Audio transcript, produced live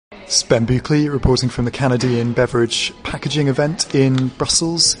It's Ben Buckley reporting from the Canadian Beverage Packaging event in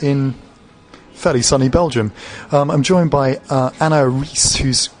Brussels in fairly sunny Belgium. I'm joined by Anna Rees,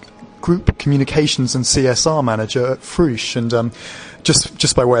 who's Group Communications and CSR Manager at Frush. And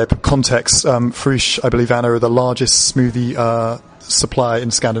just by way of context, Frush, I believe, Anna, are the largest smoothie supplier in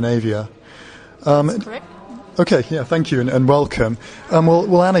Scandinavia. That's correct. Okay, yeah, thank you and welcome.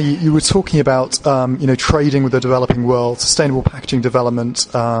 Well, Anna, you were talking about trading with the developing world, sustainable packaging development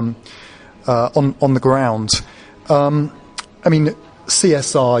on the ground. I mean,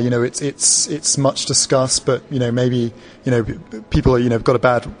 CSR, it's much discussed, but maybe people have got a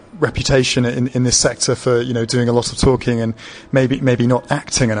bad reputation in this sector for doing a lot of talking and maybe not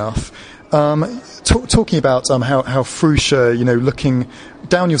acting enough. Talking about how Frush are looking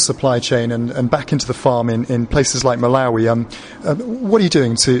down your supply chain and back into the farm in places like Malawi. What are you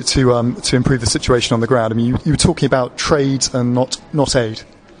doing to improve the situation on the ground? I mean, you were talking about trade and not aid.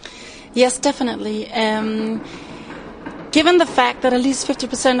 Yes, definitely. Given the fact that at least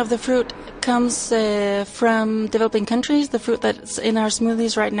 50% of the fruit comes from developing countries, the fruit that's in our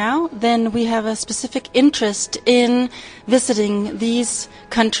smoothies right now, then we have a specific interest in visiting these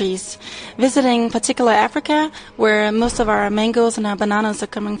countries, visiting particular Africa, where most of our mangoes and our bananas are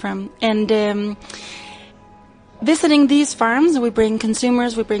coming from. And visiting these farms, we bring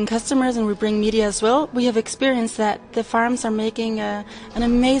consumers, we bring customers, and we bring media as well. We have experienced that the farms are making an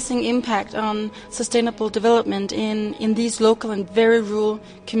amazing impact on sustainable development in these local and very rural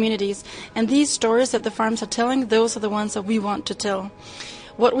communities. And these stories that the farms are telling, those are the ones that we want to tell.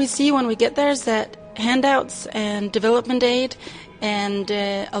 What we see when we get there is that handouts and development aid and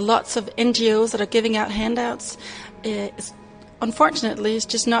lots of NGOs that are giving out handouts, unfortunately, it's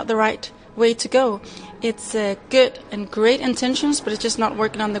just not the right way to go. It's good and great intentions, but it's just not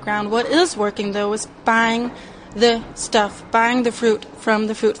working on the ground. What is working, though, is buying the stuff, buying the fruit from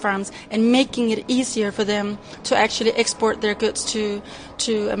the fruit farms and making it easier for them to actually export their goods to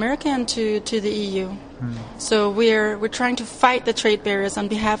America and to the EU. So we're trying to fight the trade barriers on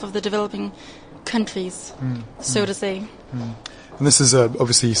behalf of the developing countries, so to say. And this is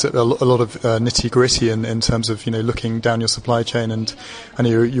obviously a lot of nitty-gritty in terms of looking down your supply chain, and I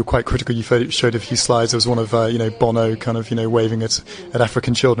know you're quite critical. You showed a few slides. There was one of Bono kind of waving at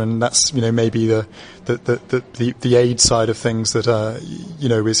African children. And that's maybe the aid side of things that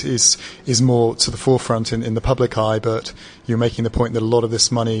is more to the forefront in the public eye. But you're making the point that a lot of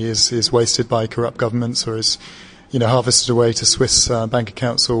this money is wasted by corrupt governments, or is harvested away to Swiss bank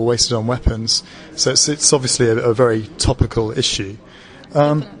accounts or wasted on weapons. So it's obviously a very topical issue.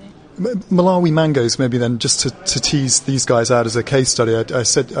 Malawi mangoes, maybe then, just to tease these guys out as a case study. I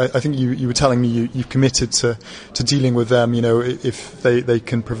think you were telling me you've committed to dealing with them, if they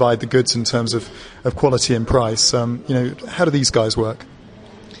can provide the goods in terms of quality and price. How do these guys work?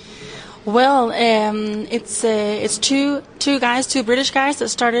 Well, it's two British guys that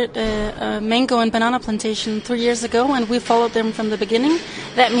started a mango and banana plantation 3 years ago, and we followed them from the beginning.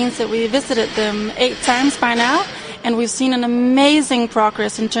 That means that we visited them 8 times by now, and we've seen an amazing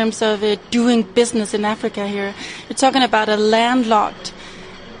progress in terms of doing business in Africa here. You're talking about a landlocked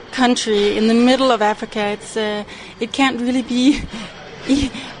country in the middle of Africa. It can't really be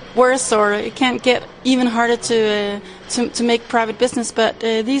worse, or it can't get even harder to make private business. But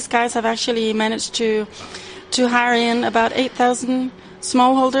these guys have actually managed to hire in about 8,000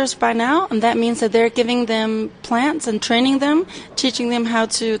 smallholders by now, and that means that they're giving them plants and training them, teaching them how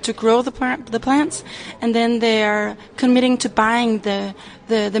to grow the plants, and then they are committing to buying the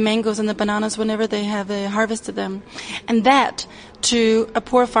mangoes and the bananas whenever they have harvested them. And that, to a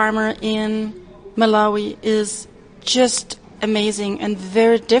poor farmer in Malawi, is just amazing and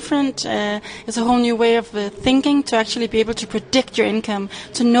very different. It's a whole new way of thinking, to actually be able to predict your income,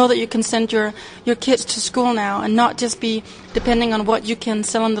 to know that you can send your kids to school now and not just be depending on what you can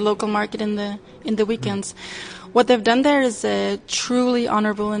sell on the local market in the weekends. What they've done there is truly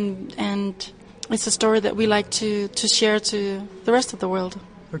honorable, and it's a story that we like to share to the rest of the world.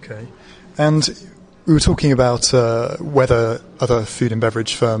 Okay. And we were talking about whether other food and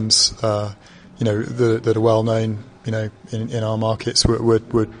beverage firms, that are well known, in our markets,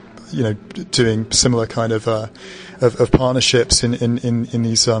 were doing similar kind of partnerships in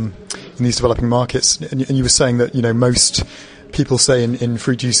these developing markets. And you were saying that most people say in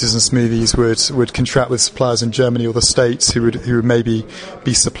fruit juices and smoothies would contract with suppliers in Germany or the States who would maybe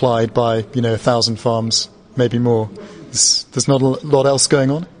be supplied by 1,000 farms, maybe more. There's not a lot else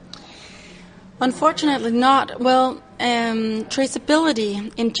going on? Unfortunately not. Well,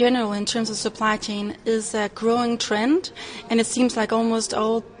 traceability in general in terms of supply chain is a growing trend, and it seems like almost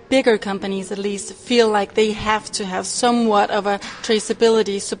all bigger companies at least feel like they have to have somewhat of a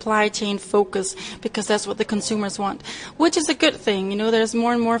traceability supply chain focus because that's what the consumers want, which is a good thing. There's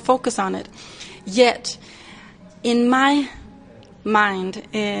more and more focus on it. Yet, in my mind,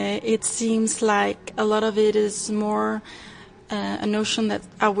 it seems like a lot of it is more a notion that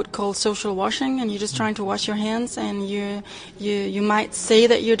I would call social washing, and you're just trying to wash your hands, and you might say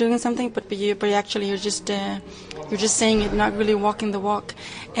that you're doing something, but actually you're just saying it, not really walking the walk.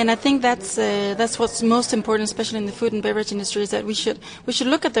 And I think that's what's most important, especially in the food and beverage industry, is that we should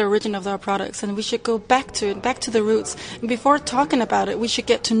look at the origin of our products, and we should go back to it, back to the roots. And before talking about it, we should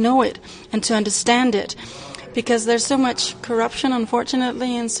get to know it and to understand it, because there's so much corruption,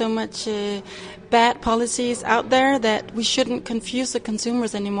 unfortunately, and so much bad policies out there that we shouldn't confuse the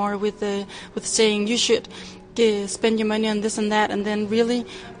consumers anymore with saying you should spend your money on this and that, and then really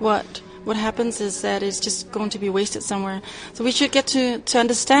what happens is that it's just going to be wasted somewhere. So we should get to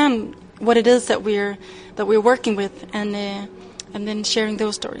understand what it is that we're working with, and then sharing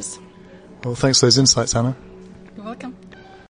those stories. Well, thanks for those insights, Anna.